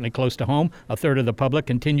 one that's certainly close to home. A third of the public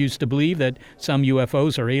continues to believe that some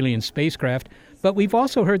UFOs are alien spacecraft. But we've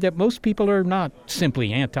also heard that most people are not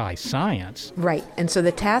simply anti-science. Right. And so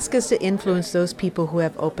the task is to influence those people who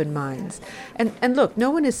have open minds. And look, no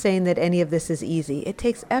one is saying that any of this is easy. It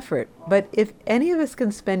takes effort. But if any of us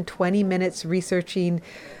can spend 20 minutes researching,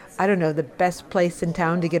 I don't know, the best place in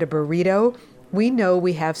town to get a burrito, we know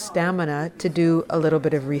we have stamina to do a little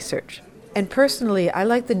bit of research. And personally, I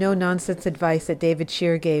like the no-nonsense advice that David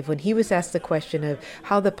Shear gave when he was asked the question of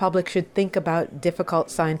how the public should think about difficult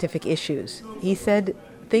scientific issues. He said,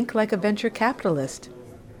 think like a venture capitalist.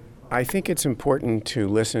 I think it's important to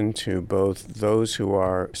listen to both those who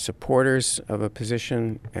are supporters of a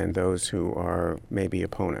position and those who are maybe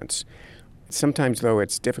opponents. Sometimes, though,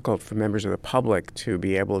 it's difficult for members of the public to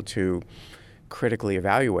be able to critically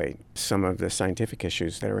evaluate some of the scientific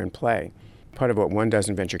issues that are in play. Part of what one does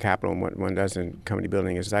in venture capital and what one does in company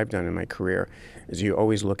building, as I've done in my career, is you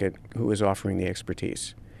always look at who is offering the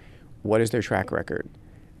expertise. What is their track record?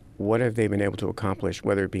 What have they been able to accomplish,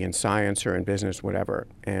 whether it be in science or in business, whatever?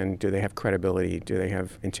 And do they have credibility? Do they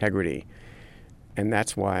have integrity? And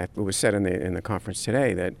that's why it was said in the conference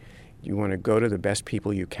today that you want to go to the best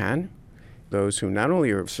people you can, those who not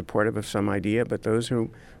only are supportive of some idea, but those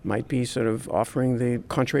who might be sort of offering the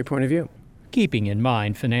contrary point of view. Keeping in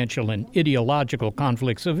mind financial and ideological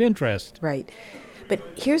conflicts of interest. Right. But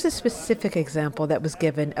here's a specific example that was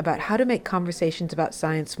given about how to make conversations about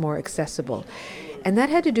science more accessible. And that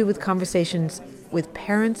had to do with conversations with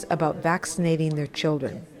parents about vaccinating their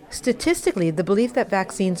children. Statistically, the belief that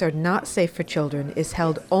vaccines are not safe for children is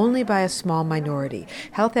held only by a small minority.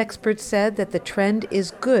 Health experts said that the trend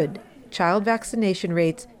is good. Child vaccination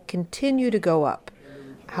rates continue to go up.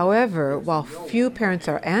 However, while few parents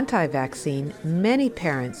are anti-vaccine, many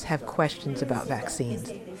parents have questions about vaccines.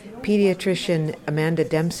 Pediatrician Amanda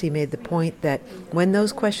Dempsey made the point that when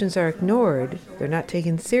those questions are ignored, they're not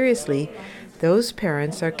taken seriously, those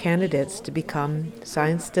parents are candidates to become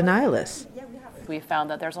science denialists. We found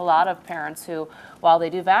that there's a lot of parents who, while they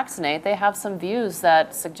do vaccinate, they have some views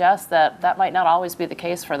that suggest that that might not always be the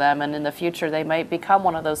case for them, and in the future they might become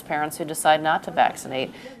one of those parents who decide not to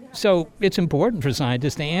vaccinate. So it's important for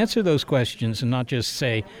scientists to answer those questions and not just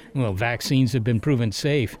say, well, vaccines have been proven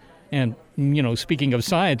safe. And, speaking of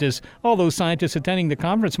scientists, all those scientists attending the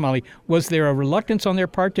conference, Molly, was there a reluctance on their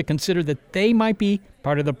part to consider that they might be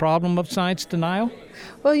part of the problem of science denial?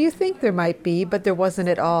 Well, you think there might be, but there wasn't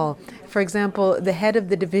at all. For example, the head of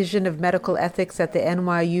the Division of Medical Ethics at the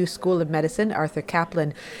NYU School of Medicine, Arthur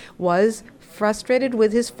Caplan, was frustrated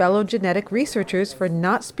with his fellow genetic researchers for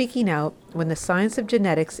not speaking out when the science of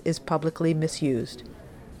genetics is publicly misused.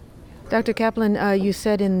 Dr. Caplan, you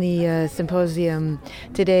said in the symposium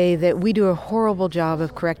today that we do a horrible job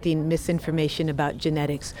of correcting misinformation about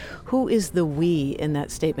genetics. Who is the we in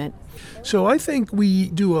that statement? So I think we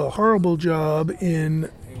do a horrible job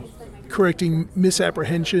in correcting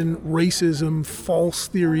misapprehension, racism, false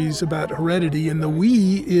theories about heredity, and the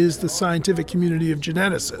we is the scientific community of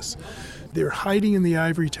geneticists. They're hiding in the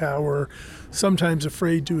ivory tower, sometimes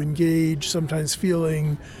afraid to engage, sometimes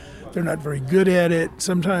feeling they're not very good at it,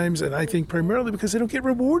 sometimes, and I think primarily because they don't get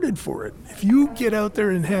rewarded for it. If you get out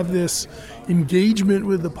there and have this engagement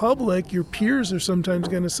with the public, your peers are sometimes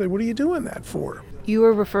going to say, what are you doing that for? You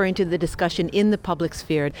were referring to the discussion in the public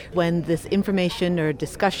sphere when this information or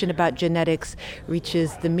discussion about genetics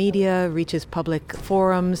reaches the media, reaches public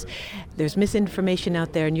forums. There's misinformation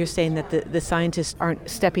out there, and you're saying that the scientists aren't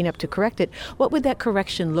stepping up to correct it. What would that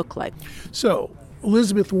correction look like? So,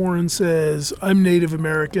 Elizabeth Warren says, I'm Native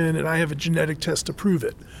American and I have a genetic test to prove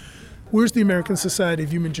it. Where's the American Society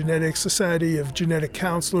of Human Genetics, Society of Genetic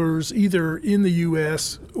Counselors, either in the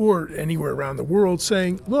U.S. or anywhere around the world,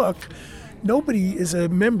 saying, look, nobody is a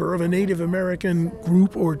member of a Native American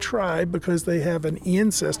group or tribe because they have an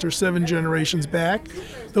ancestor 7 generations back.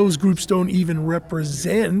 Those groups don't even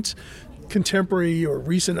represent contemporary or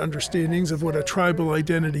recent understandings of what a tribal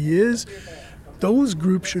identity is. Those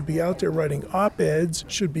groups should be out there writing op-eds,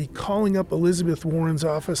 should be calling up Elizabeth Warren's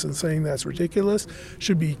office and saying that's ridiculous,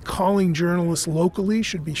 should be calling journalists locally,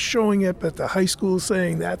 should be showing up at the high school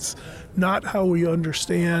saying that's not how we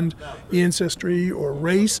understand ancestry or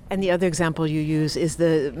race. And the other example you use is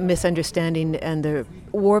the misunderstanding and the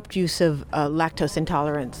warped use of lactose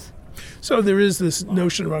intolerance. So there is this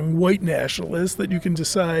notion among white nationalists that you can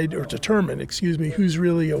decide or determine, who's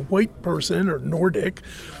really a white person or Nordic.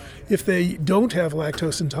 If they don't have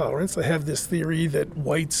lactose intolerance, they have this theory that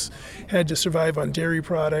whites had to survive on dairy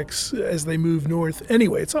products as they moved north.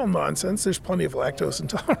 Anyway, it's all nonsense. There's plenty of lactose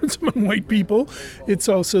intolerance among white people. It's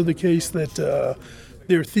also the case that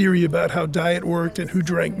their theory about how diet worked and who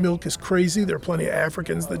drank milk is crazy. There are plenty of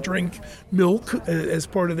Africans that drink milk as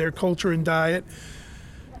part of their culture and diet.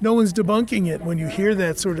 no one's debunking it. When you hear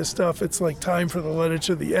that sort of stuff, it's like time for the letter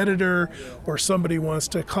to the editor, or somebody wants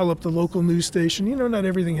to call up the local news station. You know, not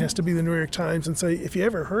everything has to be the New York Times and say, if you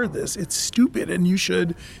ever heard this, it's stupid, and you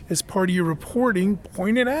should, as part of your reporting,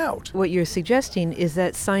 point it out. What you're suggesting is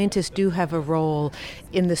that scientists do have a role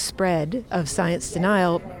in the spread of science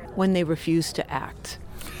denial when they refuse to act.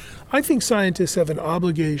 I think scientists have an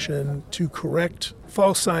obligation to correct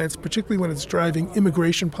false science, particularly when it's driving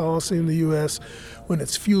immigration policy in the U.S., when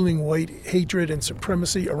it's fueling white hatred and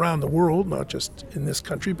supremacy around the world, not just in this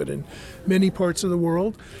country, but in many parts of the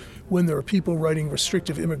world, when there are people writing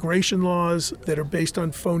restrictive immigration laws that are based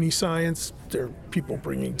on phony science. There are people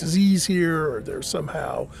bringing disease here, or they're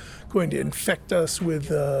somehow going to infect us with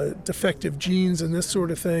defective genes and this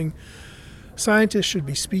sort of thing. Scientists should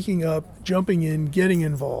be speaking up, jumping in, getting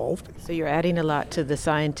involved. So you're adding a lot to the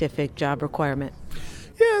scientific job requirement.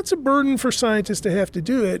 Yeah, it's a burden for scientists to have to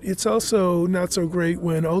do it. It's also not so great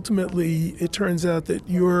when ultimately it turns out that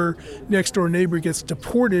your next-door neighbor gets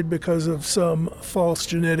deported because of some false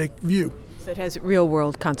genetic view. So it has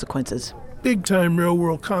real-world consequences. Big-time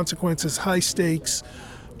real-world consequences, high stakes.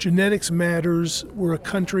 Genetics matters. We're a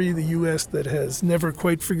country, the U.S., that has never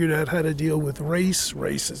quite figured out how to deal with race.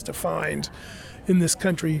 Race is defined in this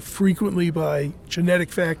country frequently by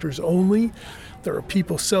genetic factors only. There are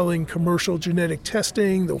people selling commercial genetic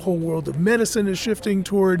testing. The whole world of medicine is shifting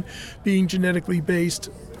toward being genetically based.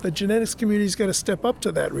 The genetics community's got to step up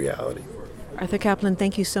to that reality. Arthur Caplan,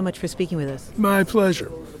 thank you so much for speaking with us. My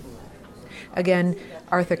pleasure. Again,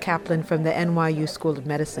 Arthur Caplan from the NYU School of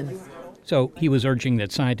Medicine. So he was urging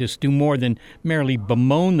that scientists do more than merely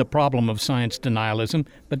bemoan the problem of science denialism,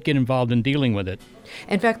 but get involved in dealing with it.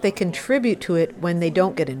 In fact, they contribute to it when they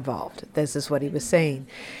don't get involved. This is what he was saying.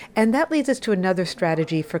 And that leads us to another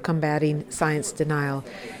strategy for combating science denial.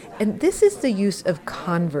 And this is the use of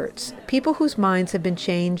converts, people whose minds have been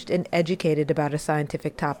changed and educated about a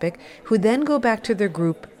scientific topic, who then go back to their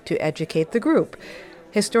group to educate the group.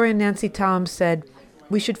 Historian Nancy Toms said,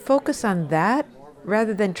 we should focus on that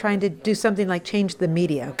rather than trying to do something like change the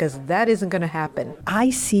media, because that isn't going to happen.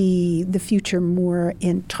 I see the future more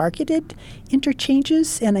in targeted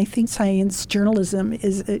interchanges, and I think science journalism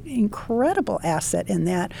is an incredible asset in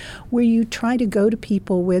that, where you try to go to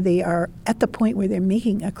people where they are at the point where they're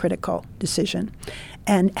making a critical decision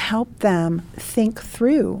and help them think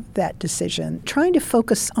through that decision, trying to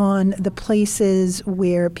focus on the places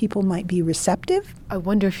where people might be receptive. I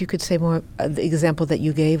wonder if you could say more of the example that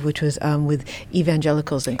you gave, which was with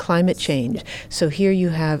evangelicals and climate change. So here you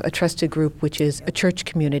have a trusted group, which is a church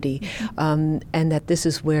community, and that this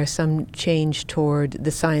is where some change toward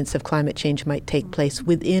the science of climate change might take place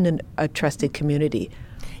within a trusted community.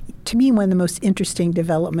 To me, one of the most interesting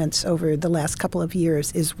developments over the last couple of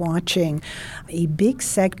years is watching a big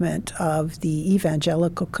segment of the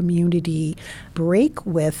evangelical community break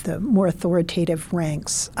with the more authoritative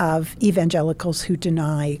ranks of evangelicals who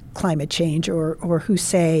deny climate change or who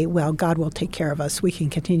say, well, God will take care of us. We can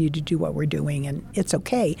continue to do what we're doing and it's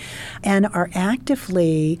okay, and are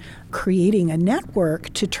actively creating a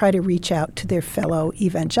network to try to reach out to their fellow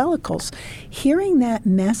evangelicals. Hearing that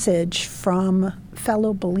message from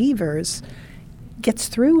fellow believers gets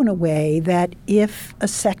through in a way that if a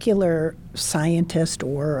secular scientist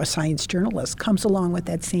or a science journalist comes along with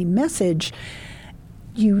that same message,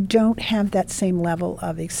 you don't have that same level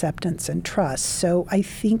of acceptance and trust. So I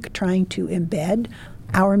think trying to embed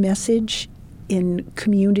our message in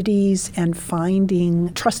communities and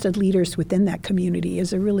finding trusted leaders within that community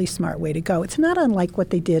is a really smart way to go. It's not unlike what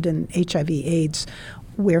they did in HIV/AIDS,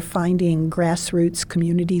 where finding grassroots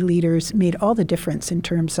community leaders made all the difference in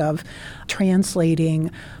terms of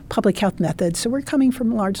translating public health methods. So we're coming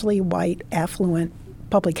from largely white, affluent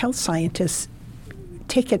public health scientists,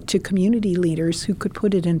 take it to community leaders who could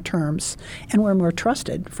put it in terms and were more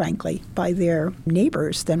trusted, frankly, by their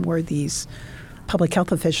neighbors than were these public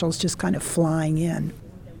health officials just kind of flying in.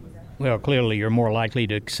 Well, clearly you're more likely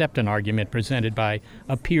to accept an argument presented by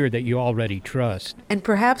a peer that you already trust. And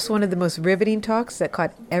perhaps one of the most riveting talks that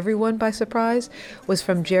caught everyone by surprise was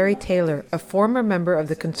from Jerry Taylor, a former member of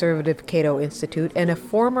the conservative Cato Institute and a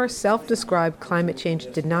former self-described climate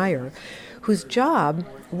change denier, whose job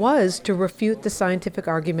was to refute the scientific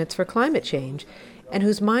arguments for climate change, and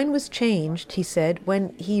whose mind was changed, he said,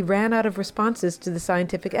 when he ran out of responses to the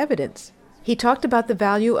scientific evidence. He talked about the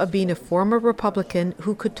value of being a former Republican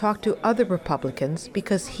who could talk to other Republicans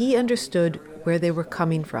because he understood where they were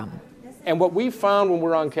coming from. And what we found when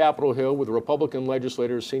we're on Capitol Hill with the Republican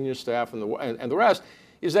legislators, senior staff, and the rest,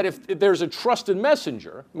 is that if there's a trusted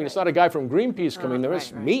messenger, I mean, it's not a guy from Greenpeace coming there,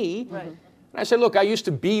 it's me. Right. And I said, look, I used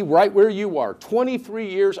to be right where you are. 23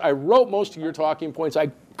 years, I wrote most of your talking points. I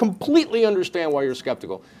completely understand why you're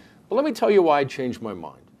skeptical. But let me tell you why I changed my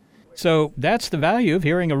mind. So that's the value of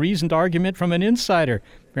hearing a reasoned argument from an insider.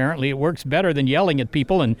 Apparently it works better than yelling at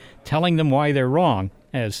people and telling them why they're wrong,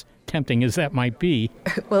 as tempting as that might be.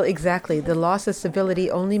 Well, exactly. The loss of civility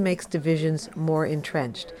only makes divisions more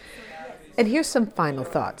entrenched. And here's some final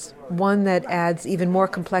thoughts. One that adds even more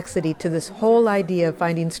complexity to this whole idea of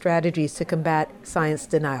finding strategies to combat science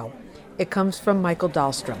denial. It comes from Michael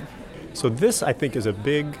Dahlstrom. So this, I think, is a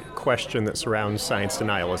big question that surrounds science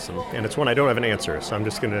denialism, and it's one I don't have an answer, so I'm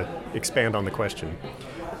just going to expand on the question.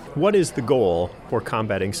 What is the goal for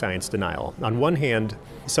combating science denial? On one hand,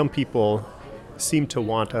 some people seem to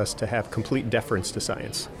want us to have complete deference to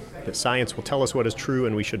science, that science will tell us what is true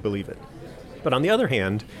and we should believe it. But on the other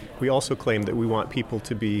hand, we also claim that we want people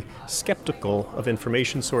to be skeptical of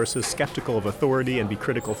information sources, skeptical of authority, and be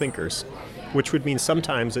critical thinkers, which would mean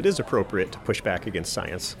sometimes it is appropriate to push back against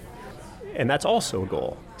science. And that's also a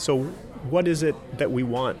goal. So what is it that we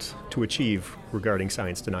want to achieve regarding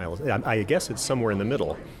science denial? I guess it's somewhere in the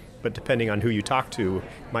middle, but depending on who you talk to,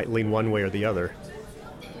 might lean one way or the other.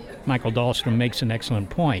 Michael Dahlstrom makes an excellent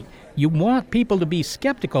point. You want people to be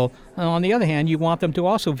skeptical. On the other hand, you want them to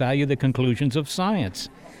also value the conclusions of science.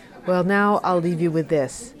 Well, now I'll leave you with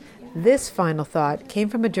this. This final thought came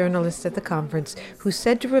from a journalist at the conference who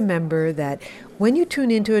said to remember that when you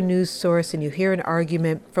tune into a news source and you hear an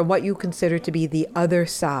argument from what you consider to be the other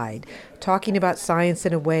side, talking about science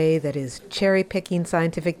in a way that is cherry-picking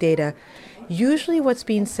scientific data, usually what's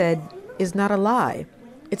being said is not a lie.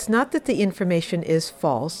 It's not that the information is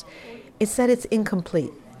false, it's that it's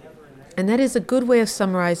incomplete. And that is a good way of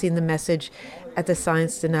summarizing the message at the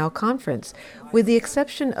Science Denial Conference. With the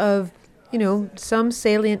exception of, some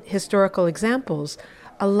salient historical examples,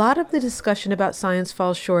 a lot of the discussion about science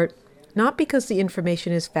falls short, not because the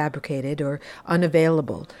information is fabricated or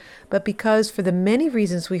unavailable, but because, for the many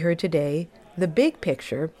reasons we heard today, the big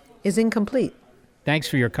picture is incomplete. Thanks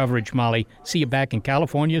for your coverage, Molly. See you back in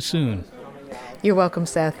California soon. You're welcome,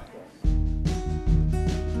 Seth.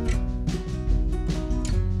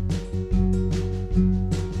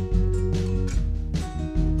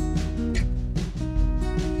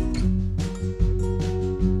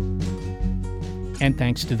 And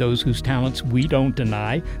thanks to those whose talents we don't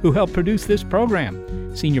deny, who helped produce this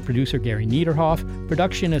program. Senior producer Gary Niederhoff,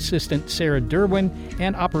 production assistant Sarah Derwin,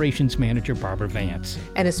 and operations manager Barbara Vance.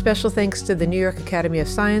 And a special thanks to the New York Academy of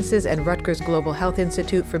Sciences and Rutgers Global Health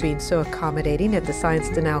Institute for being so accommodating at the Science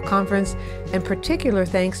Denial Conference, and particular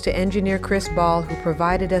thanks to engineer Chris Ball, who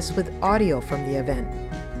provided us with audio from the event.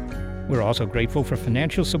 We're also grateful for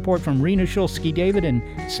financial support from Rena Shulsky-David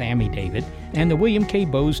and Sammy David, and the William K.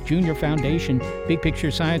 Bowes Jr. Foundation. Big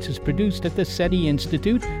Picture Science is produced at the SETI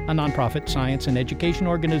Institute, a nonprofit science and education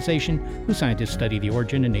organization whose scientists study the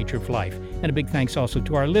origin and nature of life. And a big thanks also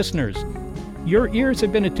to our listeners. Your ears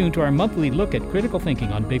have been attuned to our monthly look at critical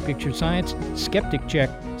thinking on Big Picture Science, Skeptic Check,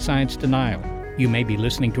 Science Denial. You may be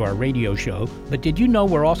listening to our radio show, but did you know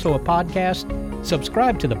we're also a podcast?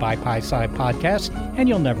 Subscribe to the By Pi Sci podcast, and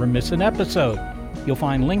you'll never miss an episode. You'll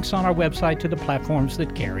find links on our website to the platforms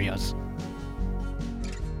that carry us.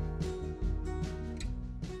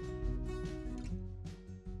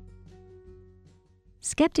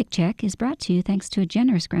 Skeptic Check is brought to you thanks to a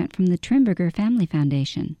generous grant from the Trimberger Family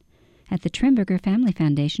Foundation. At the Trimberger Family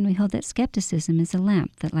Foundation, we hold that skepticism is a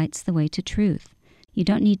lamp that lights the way to truth. You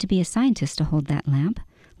don't need to be a scientist to hold that lamp.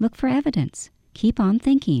 Look for evidence. Keep on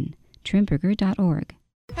thinking. Trimberger.org.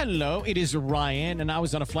 Hello, it is Ryan, and I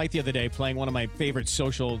was on a flight the other day playing one of my favorite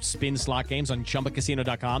social spin slot games on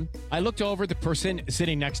ChumbaCasino.com. I looked over at the person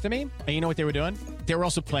sitting next to me, and you know what they were doing? They were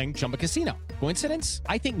also playing Chumba Casino. Coincidence?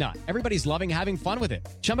 I think not. Everybody's loving having fun with it.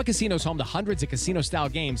 Chumba Casino is home to hundreds of casino-style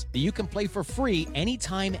games that you can play for free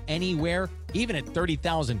anytime, anywhere, even at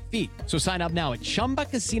 30,000 feet. So sign up now at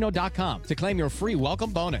ChumbaCasino.com to claim your free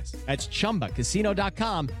welcome bonus. That's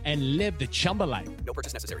ChumbaCasino.com and live the Chumba life. No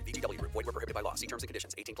purchase necessary. VGW. Void where prohibited by law. See terms and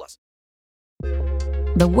conditions. 18+.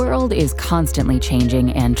 The world is constantly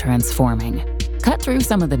changing and transforming. Cut through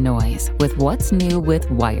some of the noise with What's New with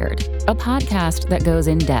Wired, a podcast that goes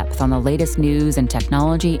in depth on the latest news and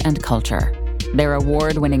technology and culture. Their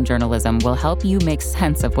award-winning journalism will help you make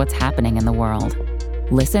sense of what's happening in the world.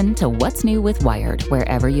 Listen to What's New with Wired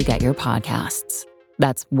wherever you get your podcasts.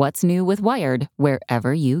 That's What's New with Wired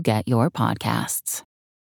wherever you get your podcasts.